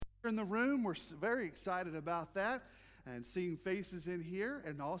in the room. We're very excited about that and seeing faces in here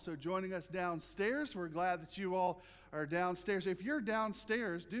and also joining us downstairs. We're glad that you all are downstairs. If you're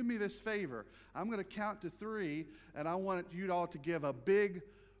downstairs, do me this favor. I'm going to count to 3, and I want you all to give a big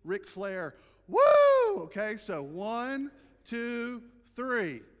Ric Flair, woo! Okay, so 1, 2,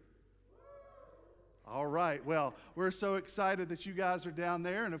 3. All right, well, we're so excited that you guys are down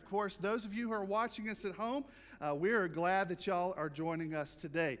there. And of course, those of you who are watching us at home, we are glad that y'all are joining us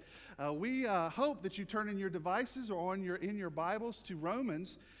today. We hope that you turn in your devices or in your Bibles to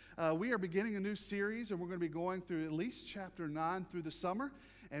Romans. We are beginning a new series, and we're going to be going through at least chapter 9 through the summer.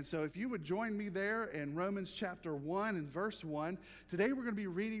 And so if you would join me there in Romans chapter 1 and verse 1, today we're going to be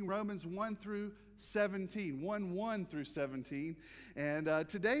reading Romans 1 through 17, 1 through 17. And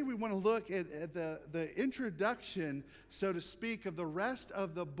today we want to look at the introduction, so to speak, of the rest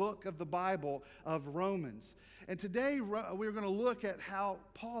of the book of the Bible of Romans. And today we're going to look at how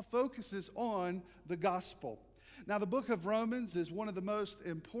Paul focuses on the gospel. Now, the book of Romans is one of the most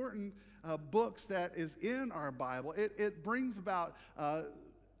important books that is in our Bible. It brings about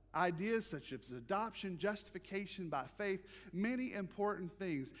ideas such as adoption, justification by faith, many important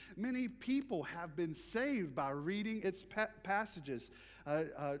things. Many people have been saved by reading its passages.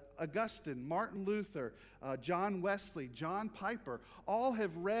 Augustine, Martin Luther, John Wesley, John Piper, all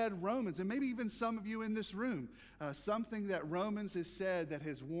have read Romans, and maybe even some of you in this room. Something that Romans has said that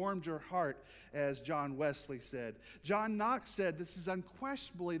has warmed your heart, as John Wesley said. John Knox said this is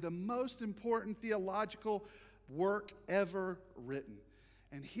unquestionably the most important theological work ever written.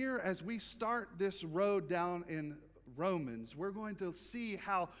 And here, as we start this road down in Romans, we're going to see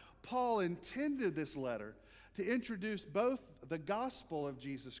how Paul intended this letter to introduce both the gospel of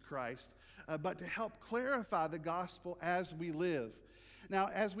Jesus Christ, but to help clarify the gospel as we live. Now,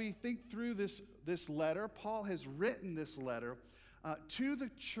 as we think through this letter, Paul has written this letter to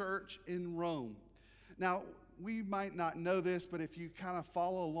the church in Rome. Now, we might not know this, but if you kind of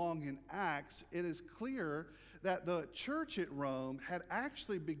follow along in Acts, it is clear that the church at Rome had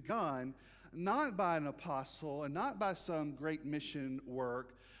actually begun not by an apostle and not by some great mission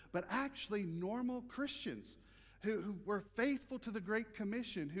work, but actually normal Christians who were faithful to the Great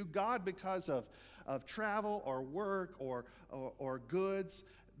Commission, who God, because of travel or work or goods,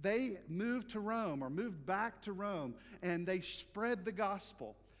 they moved to Rome or moved back to Rome, and they spread the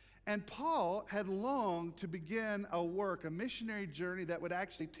gospel. And Paul had longed to begin a work, a missionary journey that would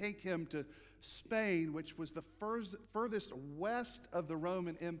actually take him to Spain, which was the furthest west of the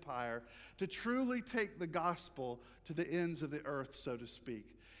Roman Empire, to truly take the gospel to the ends of the earth, so to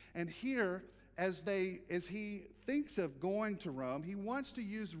speak. And here, as he thinks of going to Rome, he wants to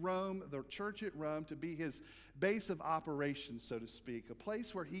use Rome, the church at Rome, to be his base of operations, so to speak, a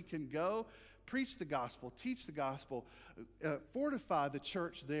place where he can go, preach the gospel, teach the gospel, fortify the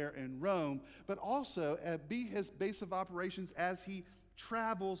church there in Rome, but also be his base of operations as he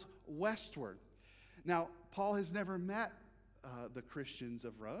travels westward. Now, Paul has never met the Christians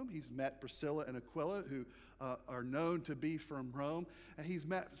of Rome. He's met Priscilla and Aquila, who are known to be from Rome, and he's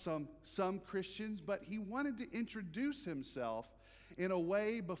met some Christians, but he wanted to introduce himself in a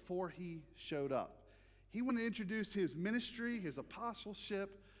way before he showed up. He wanted to introduce his ministry, his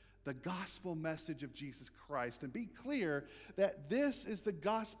apostleship, the gospel message of Jesus Christ, and be clear that this is the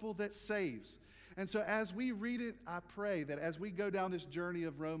gospel that saves. And so as we read it, I pray that as we go down this journey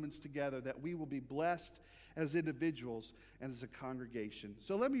of Romans together, that we will be blessed as individuals and as a congregation.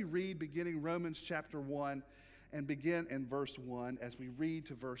 So let me read beginning Romans chapter 1 and begin in verse 1 as we read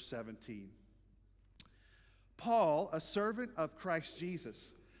to verse 17. Paul, a servant of Christ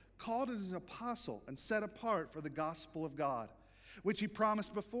Jesus, called as an apostle and set apart for the gospel of God, which he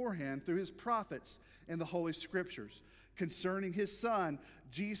promised beforehand through his prophets in the Holy Scriptures, concerning his Son,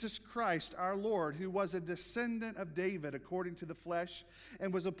 Jesus Christ our Lord, who was a descendant of David according to the flesh,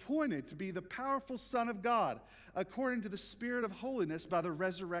 and was appointed to be the powerful Son of God, according to the Spirit of holiness by the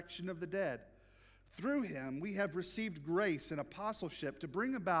resurrection of the dead. Through him we have received grace and apostleship to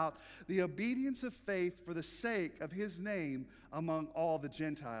bring about the obedience of faith for the sake of his name among all the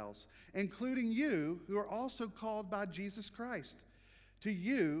Gentiles, including you who are also called by Jesus Christ.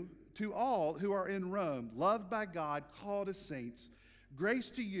 To all who are in Rome, loved by God, called as saints, grace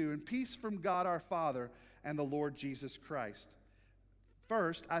to you and peace from God our Father and the Lord Jesus Christ.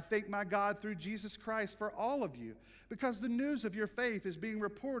 First, I thank my God through Jesus Christ for all of you, because the news of your faith is being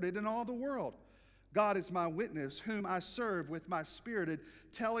reported in all the world. God is my witness, whom I serve with my spirit,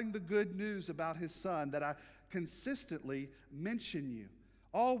 telling the good news about his Son, that I consistently mention you,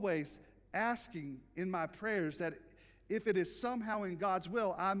 always asking in my prayers that if it is somehow in God's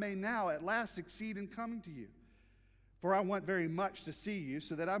will, I may now at last succeed in coming to you. For I want very much to see you,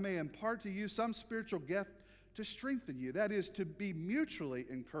 so that I may impart to you some spiritual gift to strengthen you. That is, to be mutually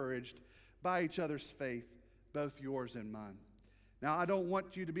encouraged by each other's faith, both yours and mine. Now, I don't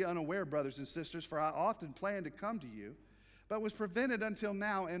want you to be unaware, brothers and sisters, for I often planned to come to you, but was prevented until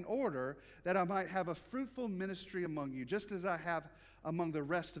now in order that I might have a fruitful ministry among you, just as I have among the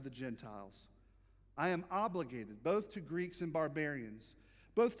rest of the Gentiles. I am obligated both to Greeks and barbarians,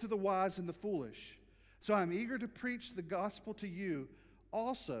 both to the wise and the foolish. So I am eager to preach the gospel to you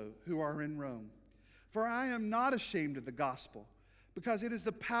also who are in Rome. For I am not ashamed of the gospel, because it is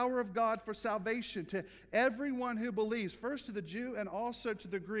the power of God for salvation to everyone who believes, first to the Jew and also to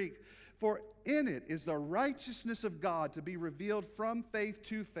the Greek. For in it is the righteousness of God to be revealed from faith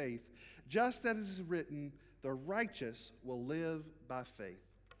to faith, just as it is written, the righteous will live by faith.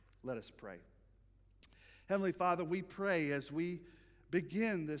 Let us pray. Heavenly Father, we pray as we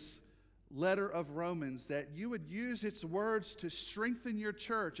begin this letter of Romans that you would use its words to strengthen your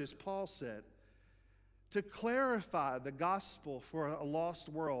church, as Paul said, to clarify the gospel for a lost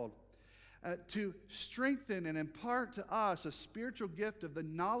world, to strengthen and impart to us a spiritual gift of the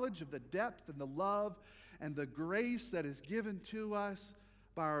knowledge of the depth and the love and the grace that is given to us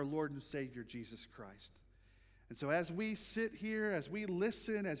by our Lord and Savior, Jesus Christ. And so as we sit here, as we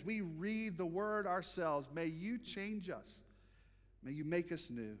listen, as we read the word ourselves, may you change us. May you make us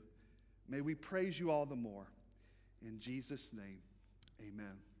new. May we praise you all the more. In Jesus' name,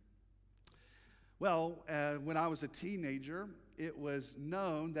 amen. Well, when I was a teenager, it was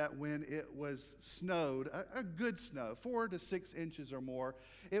known that when it was snowed, a good snow, 4 to 6 inches or more,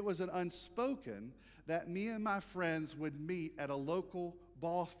 it was an unspoken that me and my friends would meet at a local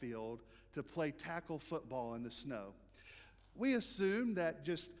ball field to play tackle football in the snow. We assumed that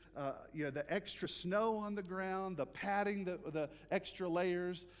just the extra snow on the ground, the padding, the extra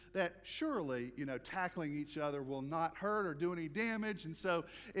layers, that surely, tackling each other will not hurt or do any damage. And so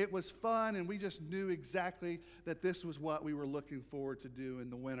it was fun, and we just knew exactly that this was what we were looking forward to do in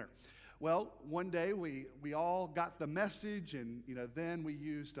the winter. Well, one day we all got the message, and then we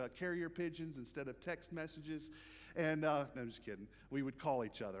used carrier pigeons instead of text messages. And no, I'm just kidding. We would call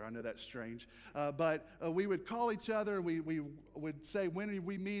each other. I know that's strange. But we would call each other. We would say, when are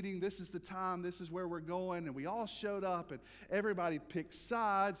we meeting? This is the time. This is where we're going. And we all showed up, and everybody picked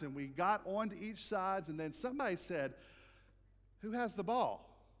sides, and we got onto each side. And then somebody said, who has the ball?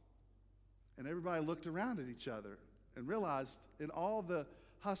 And everybody looked around at each other and realized in all the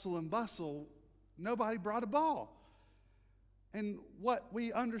hustle and bustle, nobody brought a ball. And what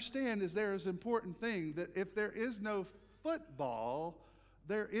we understand is there is an important thing, that if there is no football,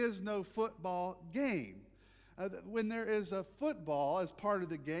 there is no football game. When there is a football as part of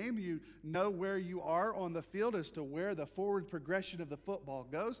the game, you know where you are on the field as to where the forward progression of the football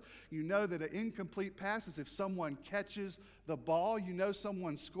goes. You know that an incomplete pass is if someone catches the ball, you know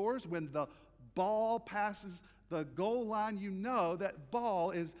someone scores. When the ball passes the goal line, you know that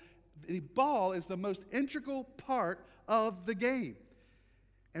the ball is the most integral part of the game.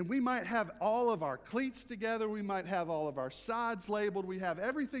 And we might have all of our cleats together, we might have all of our sides labeled, we have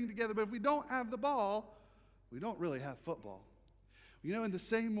everything together, but if we don't have the ball, we don't really have football. In the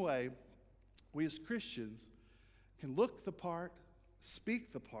same way, we as Christians can look the part,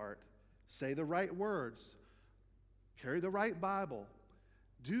 speak the part, say the right words, carry the right Bible,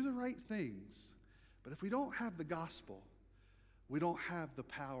 do the right things, but if we don't have the gospel, we don't have the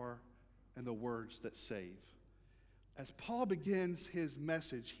power and the words that save. As Paul begins his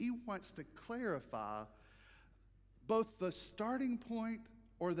message, he wants to clarify both the starting point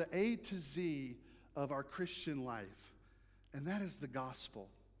or the A to Z of our Christian life, and that is the gospel.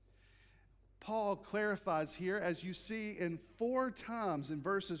 Paul clarifies here, as you see in 4 times in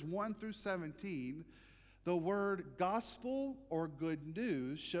verses 1 through 17, the word gospel or good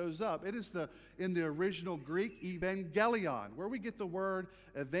news shows up. It is in the original Greek, evangelion, where we get the word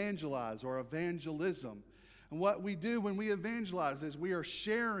evangelize or evangelism. And what we do when we evangelize is we are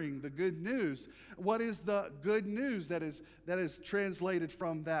sharing the good news. What is the good news that is translated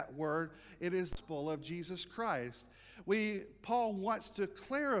from that word? It is the gospel of Jesus Christ. Paul wants to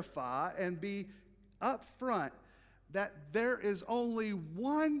clarify and be upfront that there is only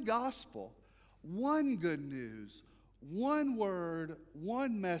one gospel, one good news, one word,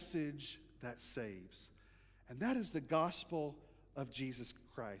 one message that saves. And that is the gospel of Jesus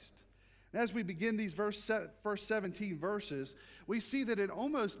Christ. And as we begin these first 17 verses, we see that it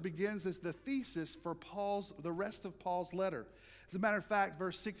almost begins as the thesis for the rest of Paul's letter. As a matter of fact,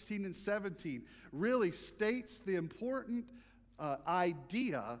 verse 16 and 17 really states the important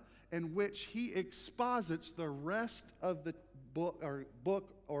idea in which he exposits the rest of the book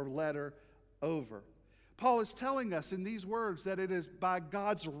or letter over. Paul is telling us in these words that it is by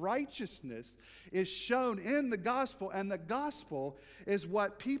God's righteousness is shown in the gospel, and the gospel is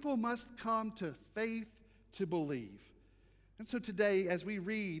what people must come to faith to believe. And so today, as we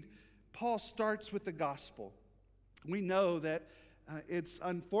read, Paul starts with the gospel. We know that it's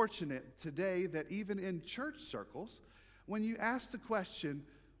unfortunate today that even in church circles, when you ask the question,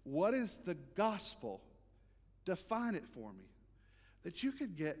 what is the gospel? Define it for me. That you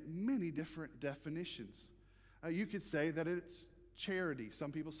could get many different definitions. You could say that it's charity.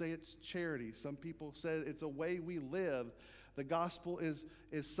 Some people say it's charity. Some people say it's a way we live. The gospel is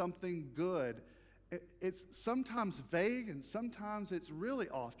something good. It's sometimes vague and sometimes it's really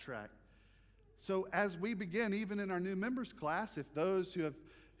off track. So as we begin, even in our new members class, if those who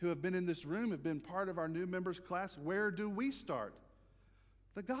have been in this room have been part of our new members class, where do we start?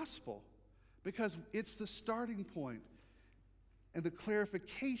 The gospel. Because it's the starting point and the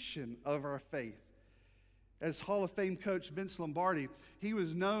clarification of our faith. As Hall of Fame coach Vince Lombardi, he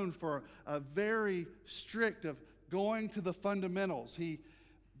was known for a very strict of going to the fundamentals. He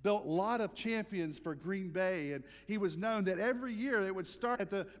built a lot of champions for Green Bay, and he was known that every year it would start at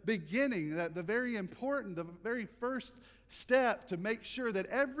the beginning, that the very important, the very first step to make sure that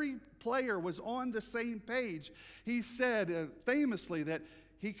every player was on the same page. He said famously that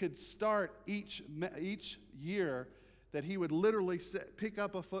he could start each year that he would literally pick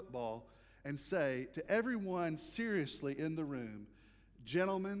up a football and say to everyone seriously in the room,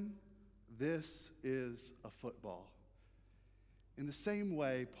 "Gentlemen, this is a football." In the same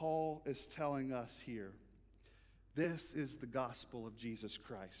way, Paul is telling us here, this is the gospel of Jesus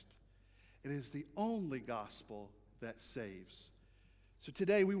Christ. It is the only gospel that saves. So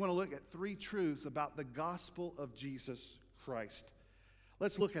today we want to look at 3 truths about the gospel of Jesus Christ.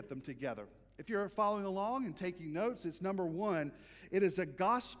 Let's look at them together. If you're following along and taking notes, it's number 1. It is a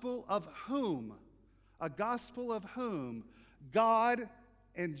gospel of whom? A gospel of whom? God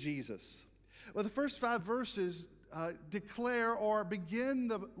and Jesus. Well, the first 5 verses declare or begin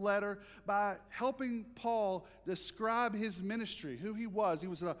the letter by helping Paul describe his ministry, who he was. He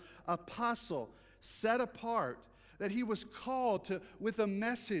was an apostle, set apart, that he was called to with a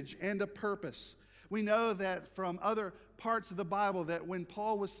message and a purpose. We know that from other parts of the Bible that when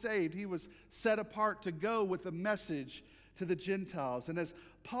Paul was saved, he was set apart to go with a message to the Gentiles. And as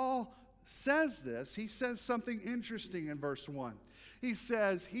Paul says this, he says something interesting in verse 1. He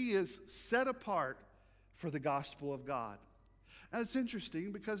says he is set apart for the gospel of God. Now it's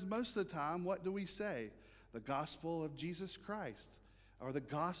interesting because most of the time, what do we say? The gospel of Jesus Christ or the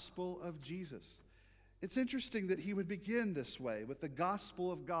gospel of Jesus. It's interesting that he would begin this way with the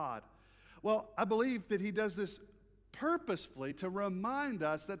gospel of God. Well, I believe that he does this purposefully to remind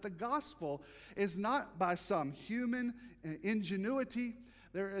us that the gospel is not by some human ingenuity.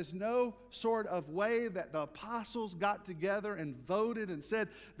 There is no sort of way that the apostles got together and voted and said,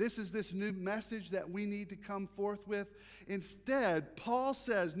 this is this new message that we need to come forth with. Instead, Paul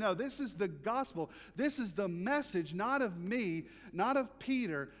says, no, this is the gospel. This is the message, not of me, not of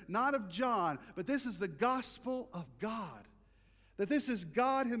Peter, not of John, but this is the gospel of God. That this is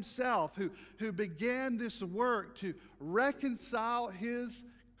God himself who began this work to reconcile his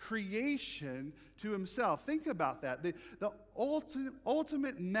creation to himself. Think about that. The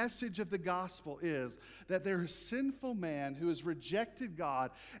ultimate message of the gospel is that there is a sinful man who has rejected God,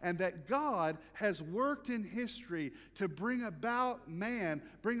 and that God has worked in history to bring about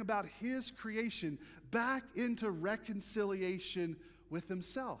his creation back into reconciliation with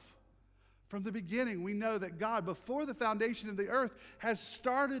himself. From the beginning, we know that God, before the foundation of the earth, has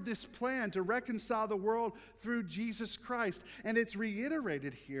started this plan to reconcile the world through Jesus Christ. And it's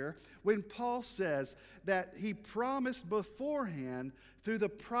reiterated here when Paul says that he promised beforehand through the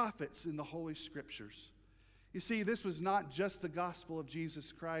prophets in the Holy Scriptures. You see, this was not just the gospel of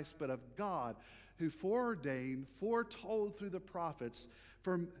Jesus Christ, but of God who foreordained, foretold through the prophets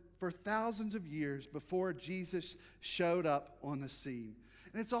for thousands of years before Jesus showed up on the scene.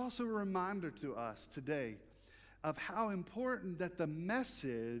 And it's also a reminder to us today of how important that the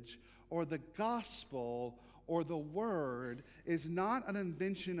message or the gospel or the word is not an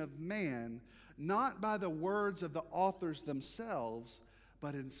invention of man, not by the words of the authors themselves,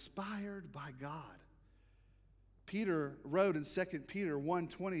 but inspired by God. Peter wrote in 2 Peter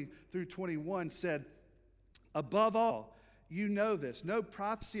 1:20 through 21 said, above all, you know this. No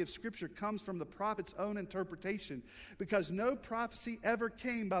prophecy of Scripture comes from the prophet's own interpretation, because no prophecy ever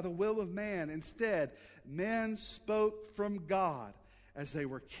came by the will of man. Instead, men spoke from God as they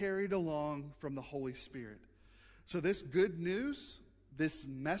were carried along from the Holy Spirit. So this good news, this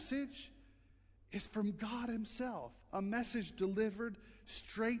message, is from God himself, a message delivered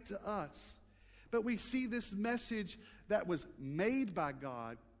straight to us. but we see this message that was made by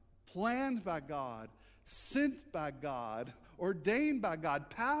God, planned by God, sent by God, ordained by God,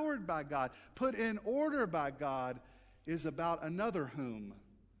 powered by God, put in order by God, is about another whom,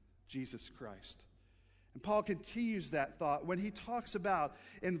 Jesus Christ. And Paul continues that thought when he talks about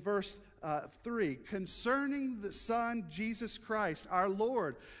in verse 3, concerning the Son, Jesus Christ, our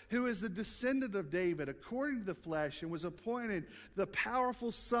Lord, who is the descendant of David according to the flesh and was appointed the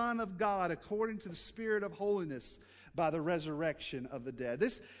powerful Son of God according to the Spirit of holiness by the resurrection of the dead.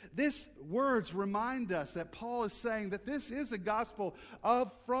 This words remind us that Paul is saying that this is a gospel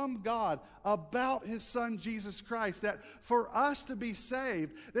from God about his Son Jesus Christ, that for us to be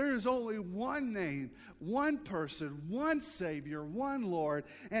saved, there is only one name, one person, one Savior, one Lord,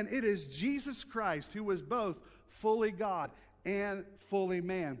 and it is Jesus Christ, who was both fully God and fully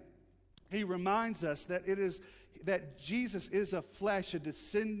man. He reminds us that Jesus is of flesh, a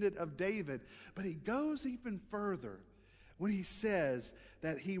descendant of David. But he goes even further when he says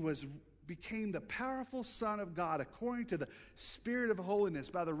that he became the powerful Son of God according to the Spirit of holiness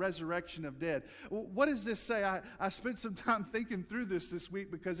by the resurrection of dead. What does this say? I spent some time thinking through this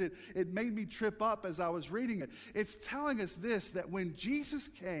week because it made me trip up as I was reading it. It's telling us this, that when Jesus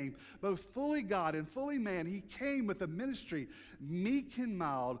came, both fully God and fully man, he came with a ministry meek and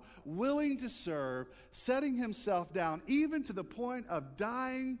mild, willing to serve, setting himself down even to the point of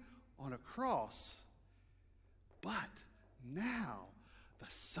dying on a cross. But now the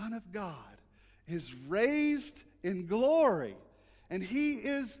Son of God is raised in glory, and he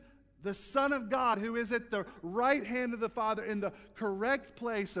is the Son of God who is at the right hand of the Father in the correct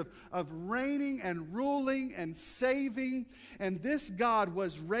place of reigning and ruling and saving. And this God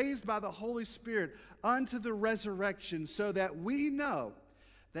was raised by the Holy Spirit unto the resurrection, so that we know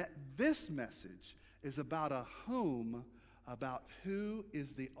that this message is about about who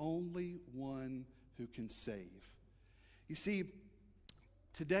is the only one who can save. You see,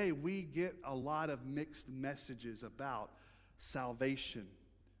 today we get a lot of mixed messages about salvation.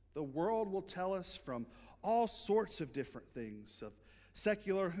 The world will tell us from all sorts of different things, of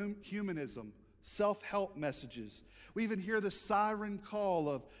secular humanism, self-help messages. We even hear the siren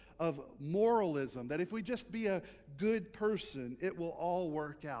call of moralism, that if we just be a good person, it will all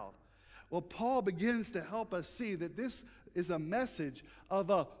work out. Well, Paul begins to help us see that this is a message of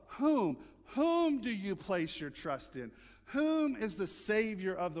a whom. Whom do you place your trust in? Whom is the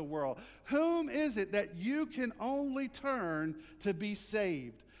Savior of the world? Whom is it that you can only turn to be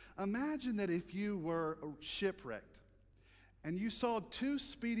saved? Imagine that if you were shipwrecked and you saw two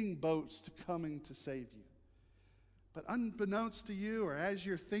speeding boats coming to save you. But unbeknownst to you, or as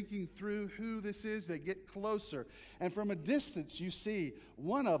you're thinking through who this is, they get closer. And from a distance you see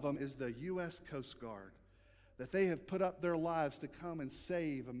one of them is the U.S. Coast Guard, that they have put up their lives to come and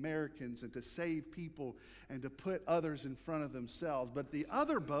save Americans and to save people and to put others in front of themselves. But the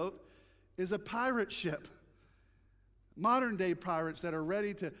other boat is a pirate ship. Modern day pirates that are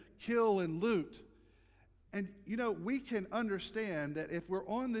ready to kill and loot. And we can understand that if we're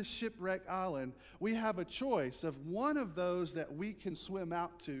on this shipwreck island, we have a choice of one of those that we can swim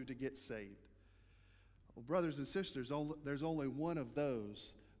out to get saved. Well, brothers and sisters, there's only one of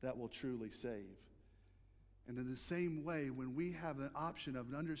those that will truly save. And in the same way, when we have the option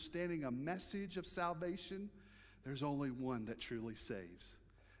of understanding a message of salvation, there's only one that truly saves,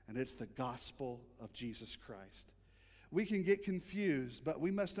 and it's the gospel of Jesus Christ. We can get confused, but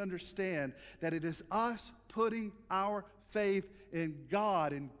we must understand that it is us putting our faith in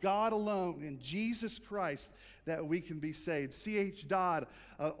God and God alone, in Jesus Christ, that we can be saved. C.H. Dodd,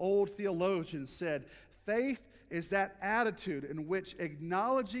 an old theologian, said, "Faith is that attitude in which,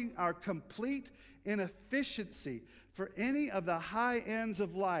 acknowledging our complete inefficiency for any of the high ends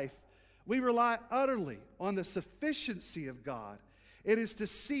of life, we rely utterly on the sufficiency of God. It is to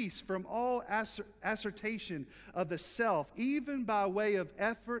cease from all assertion of the self, even by way of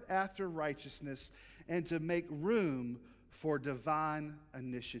effort after righteousness, and to make room for divine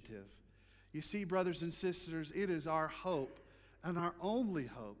initiative." You see, brothers and sisters, it is our hope and our only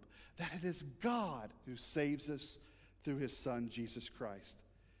hope that it is God who saves us through his Son, Jesus Christ.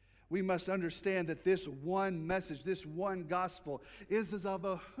 We must understand that this one message, this one gospel, is of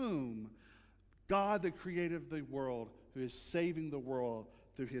a whom, God, the creator of the world, who is saving the world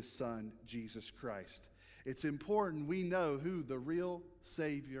through his Son, Jesus Christ. It's important we know who the real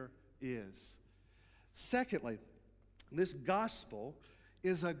Savior is. Secondly, this gospel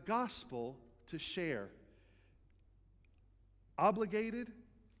is a gospel to share. Obligated,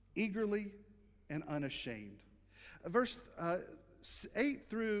 eagerly, and unashamed. Verse 8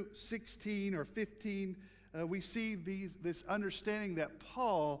 through 16 or 15, we see this understanding that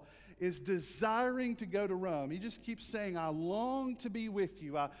Paul is desiring to go to Rome. He just keeps saying, I long to be with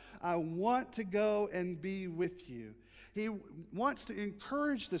you. I want to go and be with you. He wants to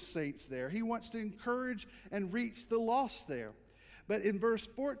encourage the saints there. He wants to encourage and reach the lost there. But in verse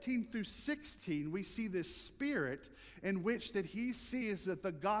 14 through 16, we see this spirit in which that he sees that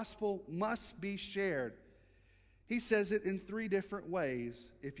the gospel must be shared. He says it in three different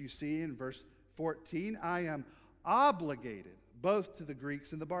ways. If you see in verse 14, I am obligated both to the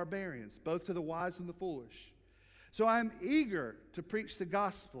Greeks and the barbarians, both to the wise and the foolish. So I am eager to preach the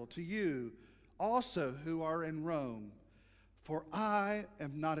gospel to you also who are in Rome, for I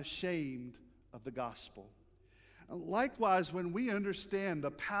am not ashamed of the gospel. Likewise, when we understand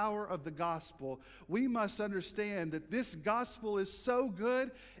the power of the gospel, we must understand that this gospel is so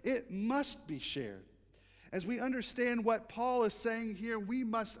good, it must be shared. As we understand what Paul is saying here, we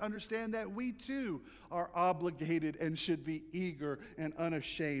must understand that we too are obligated and should be eager and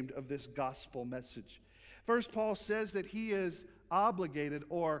unashamed of this gospel message. First, Paul says that he is obligated,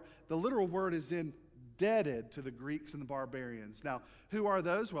 or the literal word is indebted to the Greeks and the barbarians. Now, who are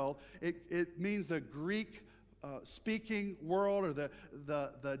those? Well, it means the Greek speaking world, or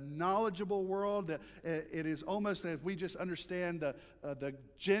the knowledgeable world. It is almost as if we just understand the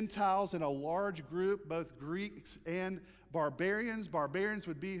Gentiles in a large group, both Greeks and barbarians. Barbarians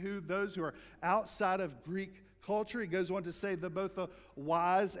would be those who are outside of Greek culture. He goes on to say both the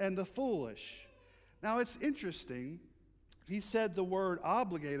wise and the foolish. Now it's interesting. He said the word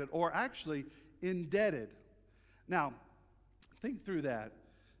obligated, or actually indebted. Now, think through that.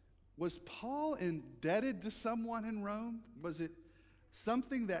 Was Paul indebted to someone in Rome? Was it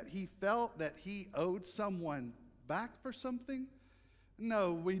something that he felt that he owed someone back for something?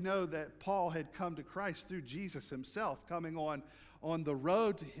 No, we know that Paul had come to Christ through Jesus himself, coming on the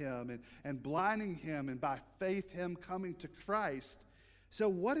road to him and blinding him, and by faith him coming to Christ. So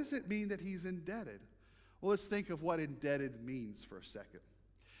what does it mean that he's indebted? Well, let's think of what indebted means for a second.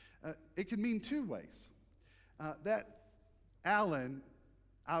 It can mean two ways.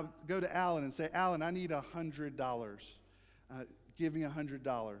 I'll go to Alan and say, Alan, I need $100. Give me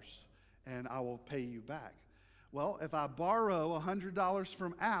 $100 and I will pay you back. Well, if I borrow $100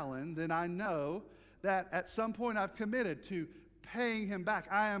 from Alan, then I know that at some point I've committed to paying him back.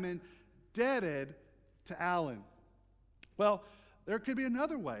 I am indebted to Alan. Well, there could be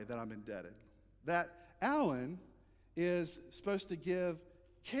another way that I'm indebted. That Alan is supposed to give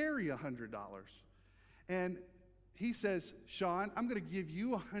Carrie $100. And he says, Sean, I'm going to give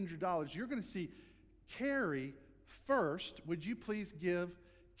you $100. You're going to see Carrie first. Would you please give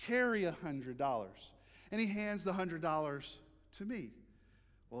Carrie $100? And he hands the $100 to me.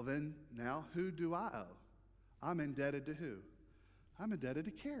 Well, then, now, who do I owe? I'm indebted to who? I'm indebted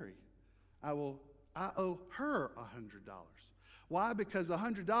to Carrie. I owe her $100. Why? Because the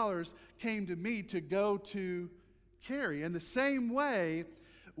 $100 came to me to go to Carrie. In the same way,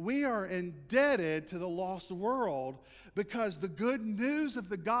 we are indebted to the lost world because the good news of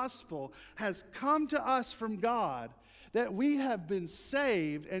the gospel has come to us from God, that we have been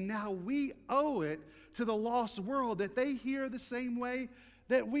saved, and now we owe it to the lost world, that they hear the same way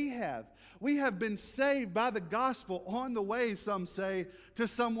that we have. We have been saved by the gospel on the way, some say, to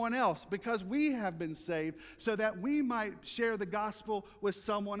someone else, because we have been saved so that we might share the gospel with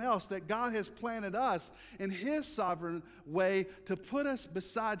someone else, that God has planted us in His sovereign way to put us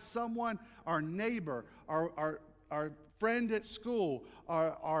beside someone, our neighbor, our friend at school,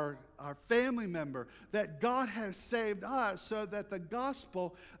 our family member, that God has saved us so that the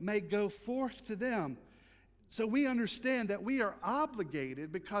gospel may go forth to them. So we understand that we are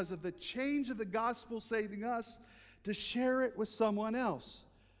obligated, because of the change of the gospel saving us, to share it with someone else.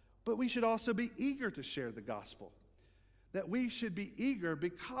 But we should also be eager to share the gospel. That we should be eager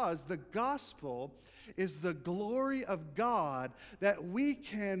because the gospel is the glory of God, that we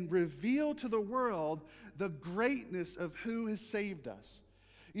can reveal to the world the greatness of who has saved us.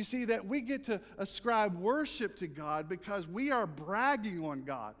 You see, that we get to ascribe worship to God because we are bragging on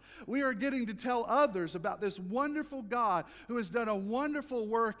God. We are getting to tell others about this wonderful God who has done a wonderful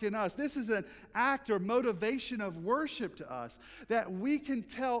work in us. This is an act or motivation of worship to us, that we can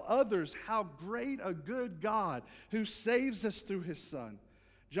tell others how great a good God who saves us through His Son.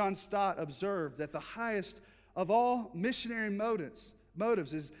 John Stott observed that the highest of all missionary motives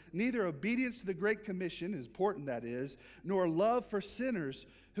is neither obedience to the Great Commission, as important that is, nor love for sinners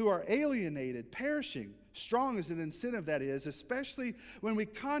who are alienated, perishing, strong as an incentive that is, especially when we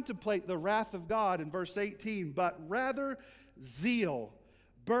contemplate the wrath of God in verse 18, but rather zeal,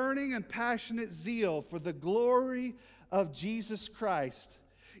 burning and passionate zeal for the glory of Jesus Christ.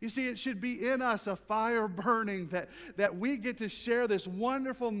 You see, it should be in us a fire burning that we get to share this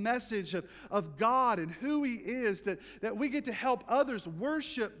wonderful message of God and who He is, that we get to help others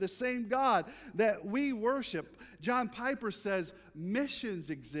worship the same God that we worship. John Piper says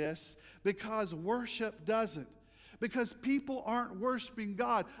missions exist because worship doesn't. Because people aren't worshiping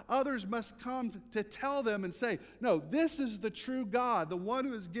God. Others must come to tell them and say, no, this is the true God, the one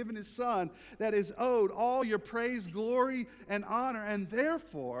who has given His Son, that is owed all your praise, glory, and honor. And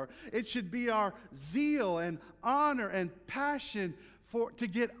therefore, it should be our zeal and honor and passion to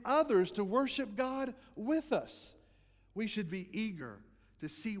get others to worship God with us. We should be eager to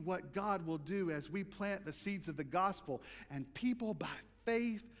see what God will do as we plant the seeds of the gospel and people by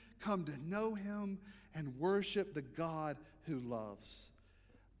faith come to know Him and worship the God who loves.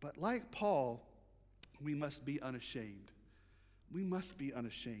 But like Paul, we must be unashamed. We must be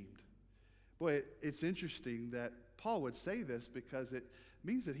unashamed. Boy, it's interesting that Paul would say this because it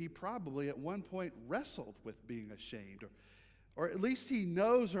means that he probably at one point wrestled with being ashamed, or at least he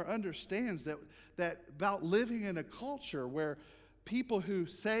knows or understands that about living in a culture where people who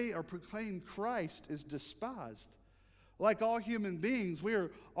say or proclaim Christ is despised. Like all human beings, we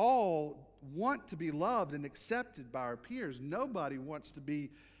are all want to be loved and accepted by our peers. Nobody wants to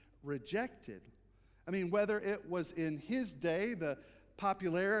be rejected. I mean, whether it was in his day, the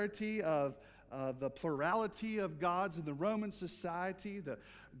popularity of the plurality of gods in the Roman society, the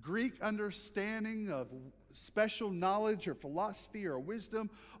Greek understanding of special knowledge or philosophy or wisdom,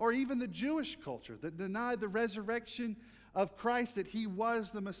 or even the Jewish culture that denied the resurrection of Christ, that He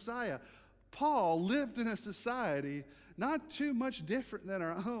was the Messiah. Paul lived in a society not too much different than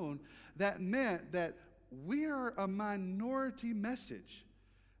our own that meant that we are a minority message,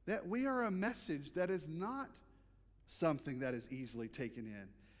 that we are a message that is not something that is easily taken in.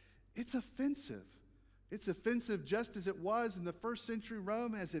 It's offensive. It's offensive just as it was in the first century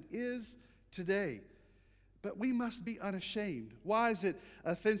Rome as it is today. But we must be unashamed. Why is it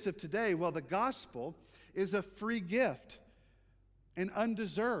offensive today? Well, the gospel is a free gift and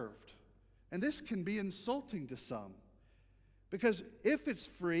undeserved. And this can be insulting to some. Because if it's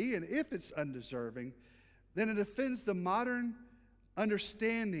free and if it's undeserving, then it offends the modern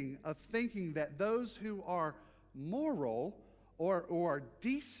understanding of thinking that those who are moral or are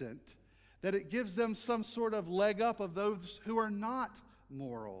decent, that it gives them some sort of leg up of those who are not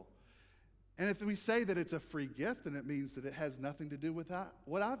moral. And if we say that it's a free gift, then it means that it has nothing to do with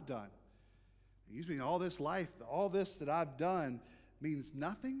what I've done. Usually all this life, all this that I've done means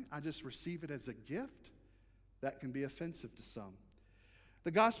nothing. I just receive it as a gift. That can be offensive to some.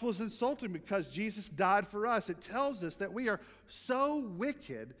 The gospel is insulting because Jesus died for us. It tells us that we are so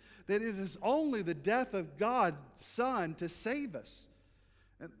wicked that it is only the death of God's Son to save us.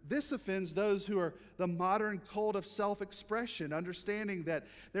 And this offends those who are the modern cult of self-expression, understanding that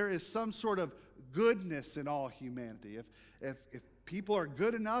there is some sort of goodness in all humanity. If people are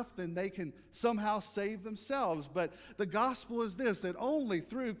good enough, then they can somehow save themselves. But the gospel is this, that only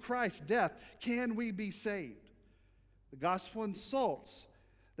through Christ's death can we be saved. The gospel insults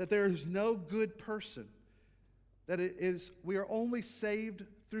that there is no good person, that we are only saved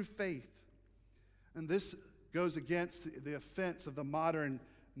through faith. And this goes against the offense of the modern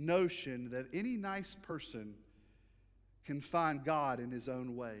notion that any nice person can find God in his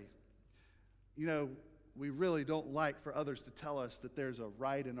own way. You know, we really don't like for others to tell us that there's a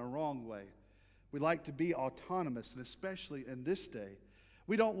right and a wrong way. We like to be autonomous, and especially in this day.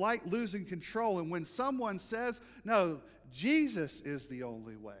 We don't like losing control. And when someone says, no, Jesus is the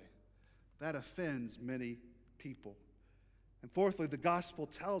only way, that offends many people. And fourthly, the gospel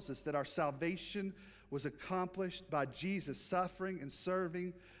tells us that our salvation was accomplished by Jesus suffering and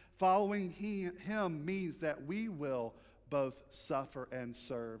serving. Following Him means that we will both suffer and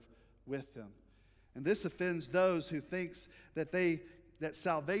serve with Him. And this offends those who thinks that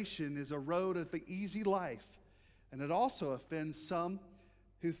salvation is a road of an easy life. And it also offends some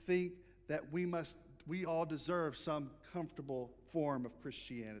who think that we all deserve some comfortable form of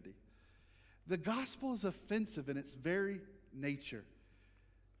Christianity. The gospel is offensive in its very nature.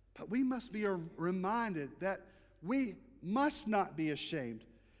 But we must be reminded that we must not be ashamed.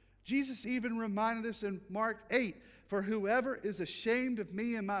 Jesus even reminded us in Mark 8, for whoever is ashamed of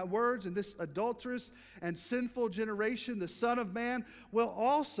me and my words in this adulterous and sinful generation, the Son of Man will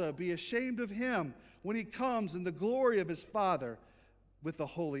also be ashamed of him when He comes in the glory of His Father with the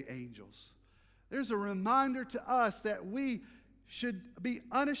holy angels. There's a reminder to us that we should be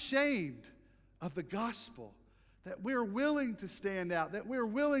unashamed of the gospel, that we're willing to stand out, that we're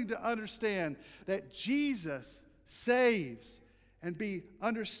willing to understand that Jesus saves, and be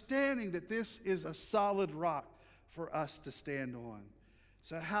understanding that this is a solid rock for us to stand on.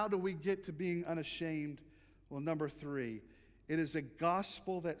 So how do we get to being unashamed? Well, number 3, it is a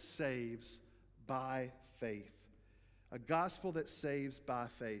gospel that saves by faith. A gospel that saves by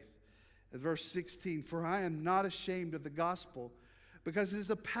faith. In verse 16, for I am not ashamed of the gospel, because it is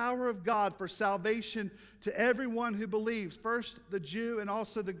the power of God for salvation to everyone who believes, first the Jew and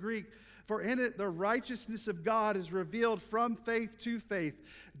also the Greek. For in it the righteousness of God is revealed from faith to faith,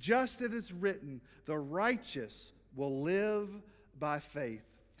 just as it is written, the righteous will live by faith.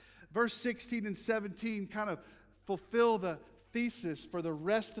 Verse 16 and 17 kind of fulfill the thesis for the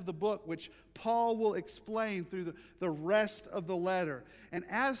rest of the book, which Paul will explain through the rest of the letter. And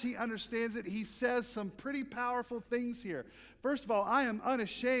as he understands it, he says some pretty powerful things here. First of all, I am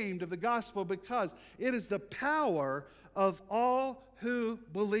unashamed of the gospel because it is the power of all who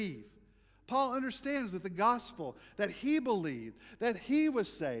believe. Paul understands that the gospel, that he believed, that he was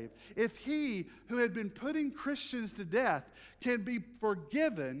saved. If he, who had been putting Christians to death, can be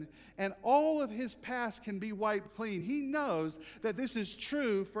forgiven and all of his past can be wiped clean, he knows that this is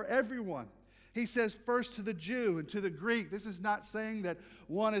true for everyone. He says first to the Jew and to the Greek. This is not saying that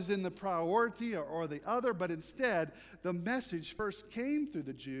one is in the priority or the other, but instead the message first came through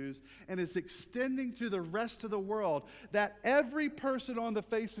the Jews and is extending to the rest of the world, that every person on the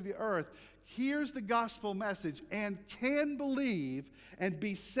face of the earth hears the gospel message and can believe and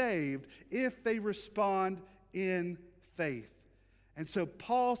be saved if they respond in faith. And so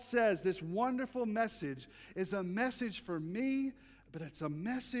Paul says this wonderful message is a message for me, but it's a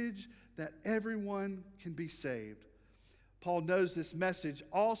message that everyone can be saved. Paul knows this message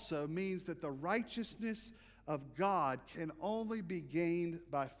also means that the righteousness of God can only be gained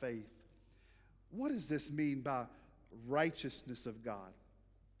by faith. What does this mean by righteousness of God?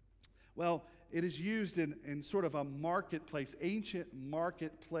 Well, it is used in sort of a marketplace, ancient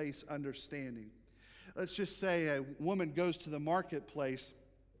marketplace understanding. Let's just say a woman goes to the marketplace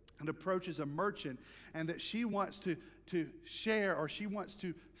and approaches a merchant, and that she wants to share, or she wants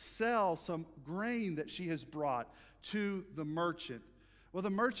to sell some grain that she has brought to the merchant. Well, the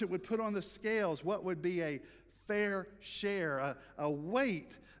merchant would put on the scales what would be a fair share, a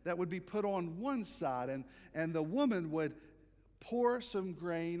weight that would be put on one side, and the woman would pour some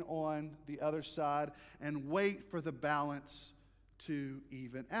grain on the other side and wait for the balance to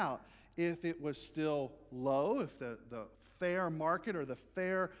even out. If it was still low, if the fair market or the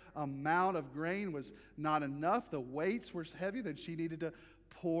fair amount of grain was not enough, the weights were heavy, then she needed to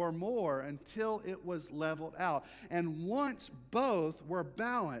pour more until it was leveled out. And once both were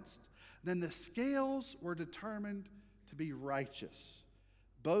balanced, then the scales were determined to be righteous,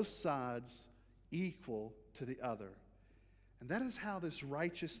 both sides equal to the other. And that is how this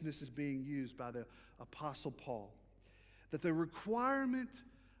righteousness is being used by the Apostle Paul. That the requirement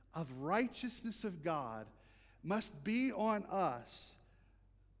of righteousness of God must be on us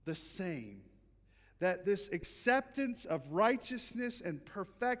the same. That this acceptance of righteousness and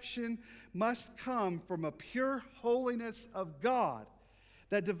perfection must come from a pure holiness of God.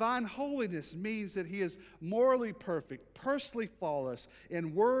 That divine holiness means that he is morally perfect, personally flawless,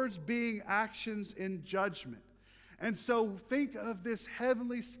 in words, being, actions, in judgment. And so think of this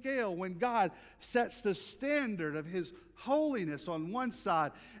heavenly scale when God sets the standard of his holiness on one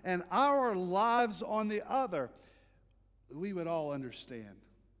side and our lives on the other. We would all understand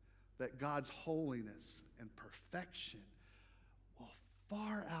that God's holiness and perfection will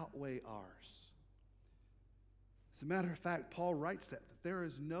far outweigh ours. As a matter of fact, Paul writes that there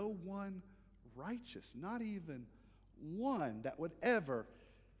is no one righteous, not even one that would ever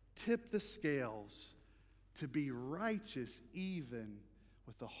tip the scales to be righteous even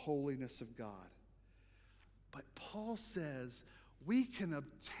with the holiness of God. But Paul says we can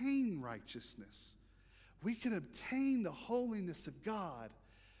obtain righteousness. We can obtain the holiness of God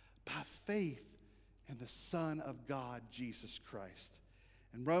by faith in the Son of God, Jesus Christ.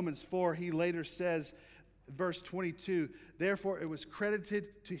 In Romans 4, he later says, verse 22, therefore it was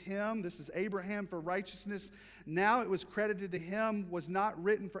credited to him, this is Abraham, for righteousness. Now it was credited to him, was not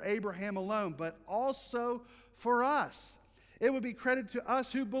written for Abraham alone, but also for us. It would be credited to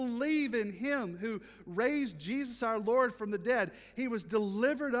us who believe in him who raised Jesus our Lord from the dead. He was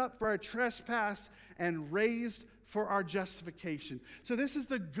delivered up for our trespass and raised for our justification. So this is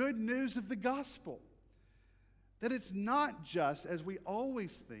the good news of the gospel. That it's not just, as we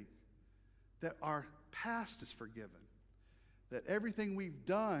always think, that our past is forgiven, that everything we've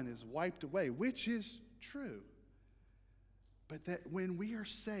done is wiped away, which is true. But that when we are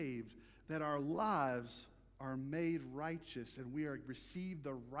saved, that our lives are made righteous and we receive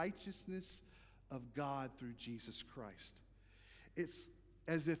the righteousness of God through Jesus Christ. It's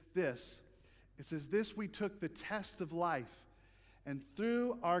as this we took the test of life And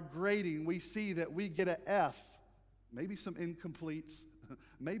through our grading, we see that we get an F, maybe some incompletes,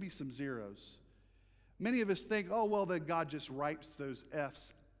 maybe some zeros. Many of us think, oh, well, then God just writes those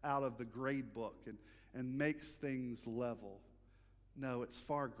F's out of the grade book and makes things level. No, it's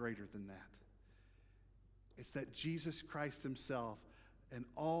far greater than that. It's that Jesus Christ himself and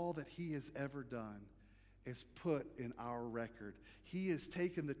all that he has ever done is put in our record. He has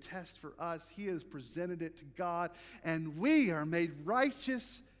taken the test for us. He has presented it to God, and we are made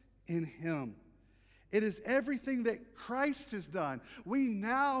righteous in him. It is everything that Christ has done. We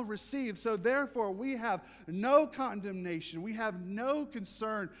now receive. So therefore, we have no condemnation. We have no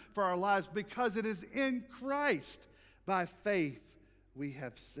concern for our lives because it is in Christ. By faith, we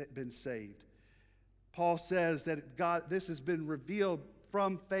have been saved. Paul says that God, this has been revealed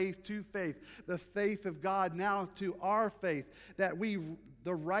from faith to faith. The faith of God now to our faith, that we,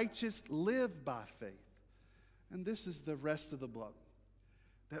 the righteous, live by faith. And this is the rest of the book.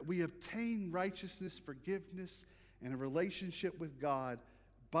 That we obtain righteousness, forgiveness, and a relationship with God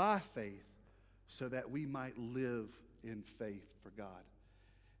by faith so that we might live in faith for God.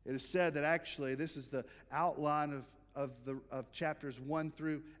 It is said that actually this is the outline of chapters 1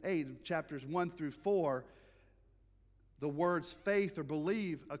 through 8. In chapters 1 through 4, the words faith or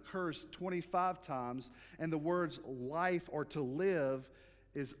believe occurs 25 times, and the words life or to live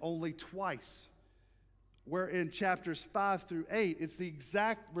is only twice. Where in chapters 5 through 8, it's the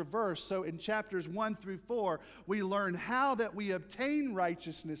exact reverse. So in chapters 1 through 4, we learn how that we obtain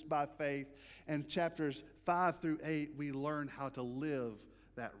righteousness by faith. And chapters 5 through 8, we learn how to live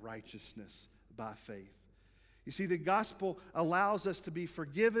that righteousness by faith. You see, the gospel allows us to be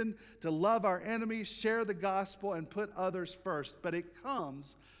forgiven, to love our enemies, share the gospel, and put others first. But it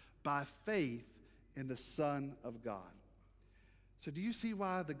comes by faith in the Son of God. So do you see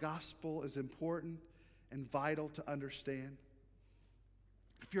why the gospel is important and vital to understand?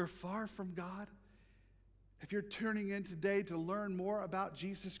 If you're far from God, if you're turning in today to learn more about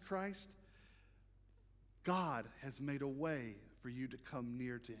Jesus Christ, God has made a way for you to come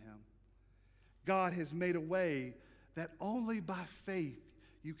near to him. God has made a way that only by faith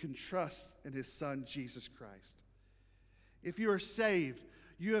you can trust in his Son, Jesus Christ. If you are saved,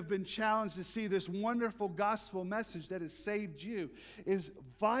 you have been challenged to see this wonderful gospel message that has saved you is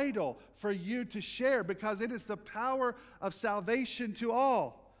vital for you to share because it is the power of salvation to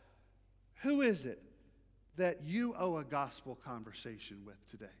all. Who is it that you owe a gospel conversation with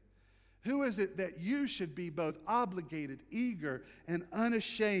today? Who is it that you should be both obligated, eager, and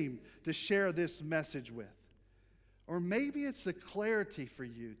unashamed to share this message with? Or maybe it's the clarity for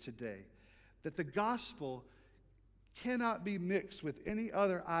you today that the gospel cannot be mixed with any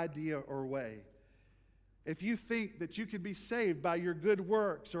other idea or way. If you think that you can be saved by your good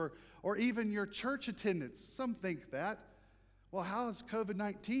works or even your church attendance, some think that. Well, how is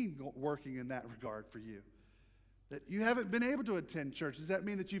COVID-19 working in that regard for you? That you haven't been able to attend church. Does that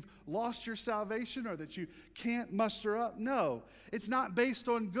mean that you've lost your salvation or that you can't muster up? No. It's not based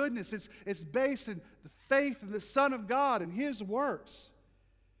on goodness. It's based in the faith in the Son of God and his works.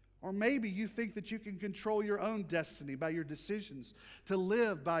 Or maybe you think that you can control your own destiny by your decisions to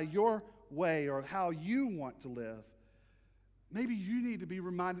live by your way or how you want to live. Maybe you need to be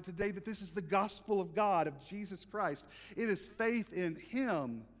reminded today that this is the gospel of God, of Jesus Christ. It is faith in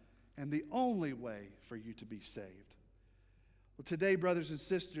him and the only way for you to be saved. Well, today, brothers and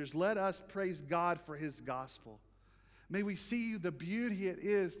sisters, let us praise God for his gospel. May we see the beauty it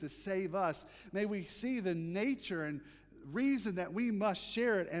is to save us. May we see the nature and reason that we must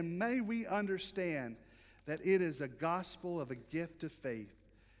share it, and may we understand that it is a gospel of a gift of faith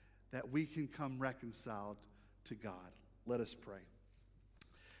that we can come reconciled to God. Let us pray.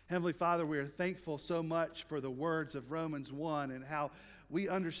 Heavenly Father, we are thankful so much for the words of Romans 1 and how we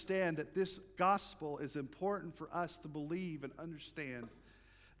understand that this gospel is important for us to believe and understand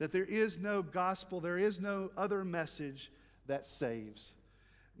that there is no gospel, there is no other message that saves.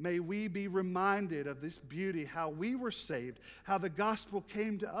 May we be reminded of this beauty, how we were saved, how the gospel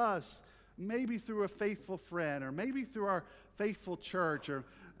came to us, maybe through a faithful friend, or maybe through our faithful church, or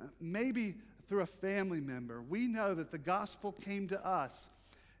maybe through a family member. We know that the gospel came to us,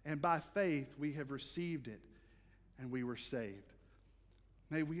 and by faith we have received it, and we were saved.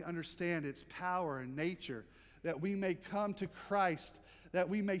 May we understand its power and nature, that we may come to Christ, that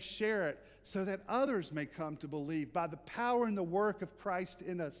we may share it, so that others may come to believe by the power and the work of Christ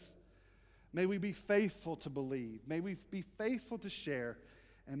in us. May we be faithful to believe. May we be faithful to share.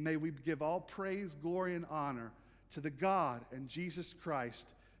 And may we give all praise, glory, and honor to the God and Jesus Christ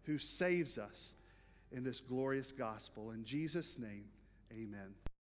who saves us in this glorious gospel. In Jesus' name, amen.